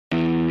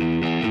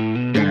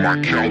In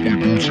my cowboy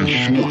boots and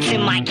shorts.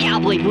 In my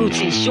cowboy boots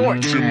and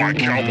shorts. In my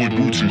cowboy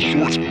boots and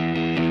shorts.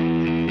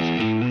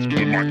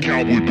 In my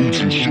cowboy boots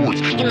and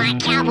shorts. In my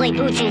cowboy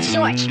boots and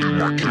shorts. In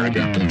my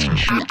cowboy boots and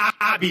shorts.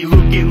 I be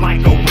looking like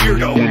a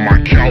weirdo. In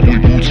my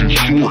cowboy boots and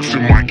shorts.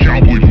 In my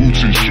cowboy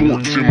boots and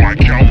shorts. In my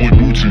cowboy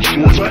boots and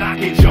shorts. But I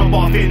can jump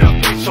off in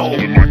a fish hole.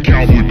 In my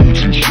cowboy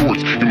boots and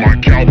shorts. In my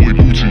cowboy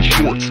boots and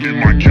shorts. In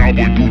my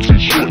cowboy boots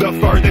and shorts. The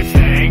furthest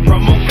thing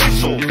from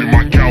official. In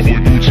my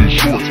cowboy boots and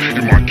shorts.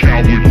 In my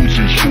cowboy boots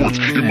and shorts.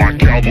 In my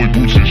cowboy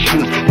boots and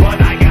shorts.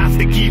 But I got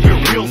to keep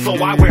it real, so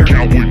I wear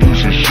cowboy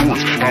boots and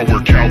shorts. I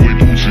wear cowboy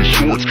boots and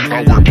shorts.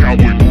 I wear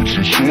cowboy boots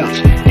and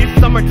shorts. It's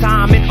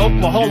summertime in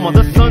Oklahoma,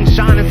 the sun's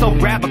shining, so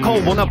grab a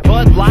cold one, a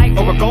Bud Light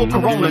or a Gold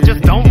Corona.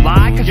 Just don't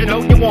lie, cause you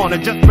know you wanna.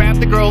 Just grab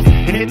the girls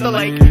and hit the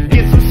lake.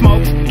 Get some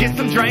smokes, get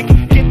some drink,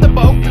 get the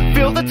boat,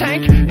 fill the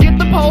tank, get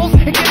the poles,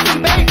 and get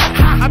some bait.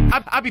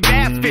 I be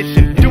bass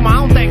fishing, do my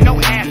own thing, no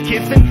ass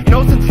kissing,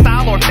 no sense of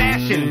style or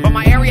fashion, but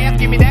my area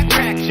give me that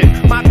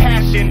traction. My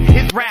passion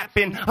is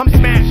rapping, I'm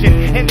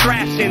smashing and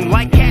thrashing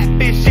like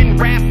catfishing.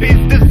 Rap is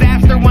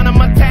disaster when I'm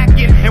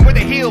attacking, and we're the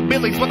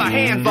hillbillies with our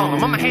hands on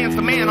them. I'm a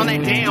handsome man on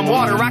that damn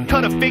water. I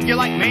cut a figure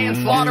like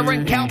manslaughter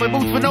and cowboy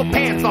boots with no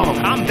pants on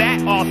them. I'm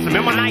that awesome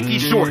in my Nike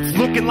shorts,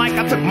 looking like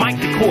I took Mike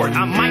to court.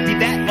 I might be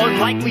that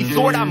unlikely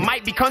sort, I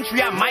might be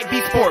country, I might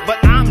be sport,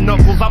 but I'm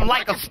Knuckles, I'm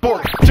like a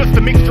sport, just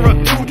a mixture of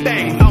two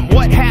things. I'm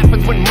what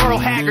happens when Merle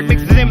Haggard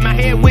mixes in my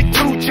head with 2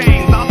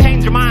 Chainz. I'll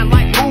change your mind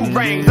like mood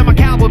rings. I'm a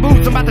cowboy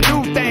boots, I'm about to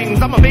do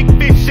things. I'm a big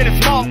fish in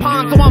a small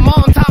pond, so I'm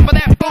on top of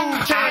that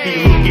food chain. I be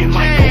looking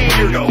like a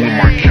weirdo. In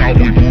my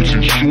cowboy boots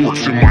and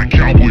shorts. In my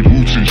cowboy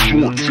boots and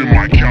shorts. In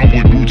my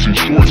cowboy boots and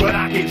shorts. But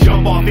I can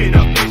jump off in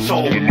a fish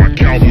hole. In my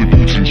cowboy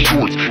boots and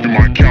shorts. In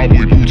my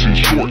cowboy boots and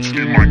shorts.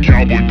 In my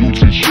cowboy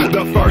boots and shorts.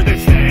 The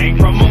furthest thing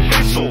from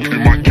official.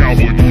 In my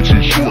cowboy boots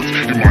and shorts.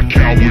 In my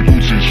cowboy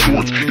boots and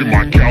shorts. In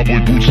my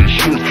cowboy boots and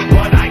shorts.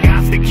 But I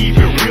got to keep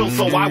it real,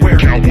 so I wear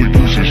cowboy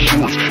boots and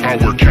shorts. I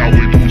wear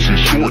cowboy boots and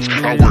shorts.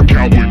 I wear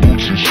cowboy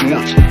boots and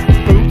shorts.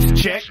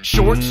 Boots check,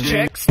 shorts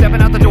check,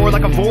 stepping out the door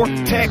like a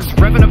vortex,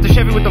 revving up the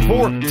Chevy with the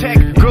vortex.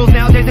 Girls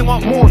nowadays, they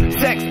want more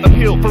sex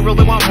appeal, for real,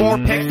 they want more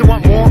pecs, they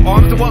want more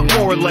arms, they want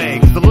more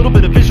legs. A little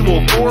bit of visual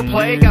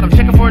foreplay, got them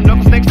checking for a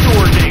Knuckles next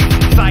door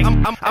date. Psych,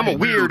 I'm a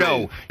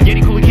weirdo,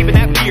 getting cool and keeping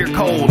that beer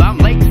cold. I'm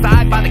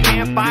lakeside by the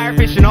campfire,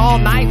 fishing all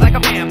night like a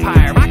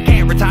vampire. I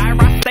can't retire,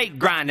 I stay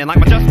grinding, like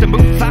my Justin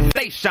boots, I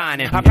stay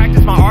shining. I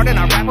practice my art and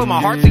I rap with my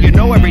heart, so you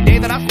know every day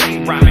that I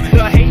stay rhyming.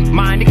 The hate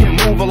mind, it can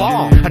move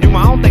along, I do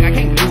my own thing, I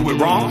can't do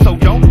it wrong. So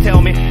don't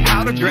tell me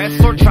how to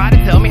dress or try to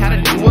tell me how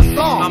to do a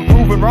song. I'm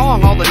proving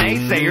wrong all the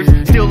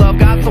naysayers, still love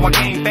God so I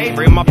gain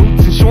favor. In my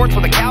boots and shorts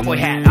with a cowboy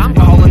hat, I'm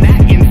calling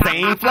that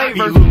insane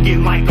flavor. I be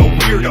looking like a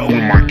weirdo.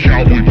 In my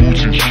cowboy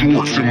boots and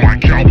shorts. In my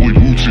cowboy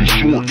boots and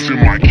shorts. In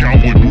my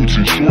cowboy boots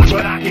and shorts.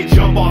 But I can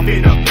jump off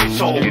in a fish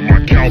hole. In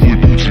my cowboy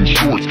boots and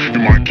shorts.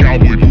 In my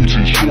cowboy boots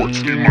and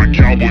shorts. In my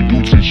cowboy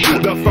boots and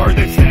shorts. The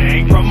furthest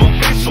thing from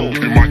official.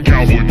 In my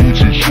cowboy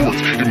boots and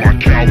shorts. In my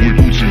cowboy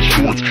boots and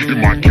shorts.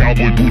 In my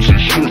cowboy boots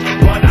and shorts.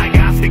 But I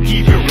got to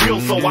keep it real,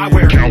 so I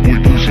wear cowboy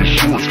boots and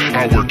shorts.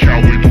 I wear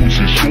cowboy boots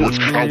and shorts.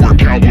 I wear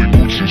cowboy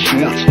boots and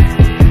shorts.